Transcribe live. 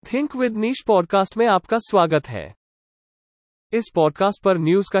Think with niche podcast में आपका स्वागत है। इस पॉडकास्ट पर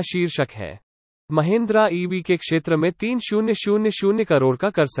न्यूज का शीर्षक है महिंद्रा ईवी के क्षेत्र में 3000 करोड़ का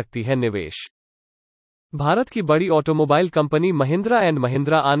कर सकती है निवेश। भारत की बड़ी automobile company Mahindra and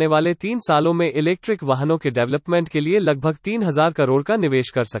Mahindra आने वाले 3 सालों में इलेक्ट्रिक वाहनों के डेवलपमेंट के लिए लगभग 3000 करोड़ का निवेश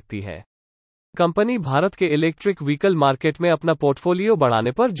कर सकती है। कंपनी भारत के इलेक्ट्रिक व्हीकल मार्केट में अपना पोर्टफोलियो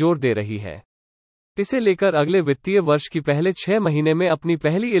बढ़ाने पर जोर दे रही है। इसे लेकर अगले वित्तीय वर्ष की पहले 6 महीने में अपनी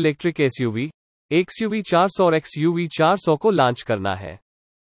पहली इलेक्ट्रिक एसयूवी, एक्सयूवी 400 और एक्सयूवी 400 को लॉन्च करना है।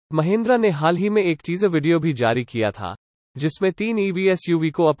 महिंद्रा ने हाल ही में एक टीजर वीडियो भी जारी किया था, जिसमें 3 ईवी एसयूवी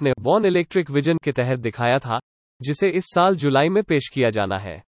को अपने बॉर्न इलेक्ट्रिक विजन के तहत दिखाया था, जिसे इस साल जुलाई में पेश किया जाना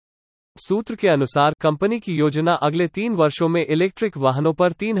है। सूत्र के अनुसार कंपनी की योजना अगले 3 वर्षों में इलेक्ट्रिक वाहनों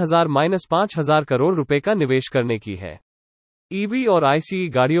पर 3000-5000 करोड़ रुपए का निवेश करने की है। ईवी और आईसीई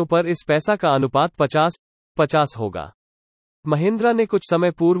गाड़ियों पर इस पैसा का अनुपात 50-50 होगा। महिंद्रा ने कुछ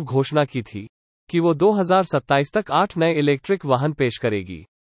समय पूर्व घोषणा की थी कि वो 2027 तक 8 नए इलेक्ट्रिक वाहन पेश करेगी।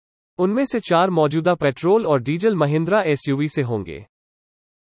 उनमें से 4 मौजूदा पेट्रोल और डीजल महिंद्रा एसयूवी से होंगे।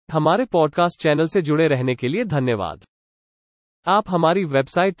 हमारे पॉडकास्ट चैनल से जुड़े रहने के लिए धन्यवाद। आप हमारी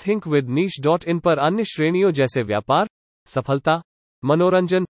वेबसाइट thinkwithniche.in पर अन्य श्रेणियों जैसे व्यापार, सफलता,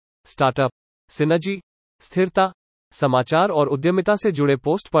 मनोरंजन, स्टार्टअप, सिनर्जी, स्थिरता, समाचार और उद्यमिता से जुड़े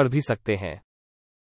पोस्ट पढ़ भी सकते हैं।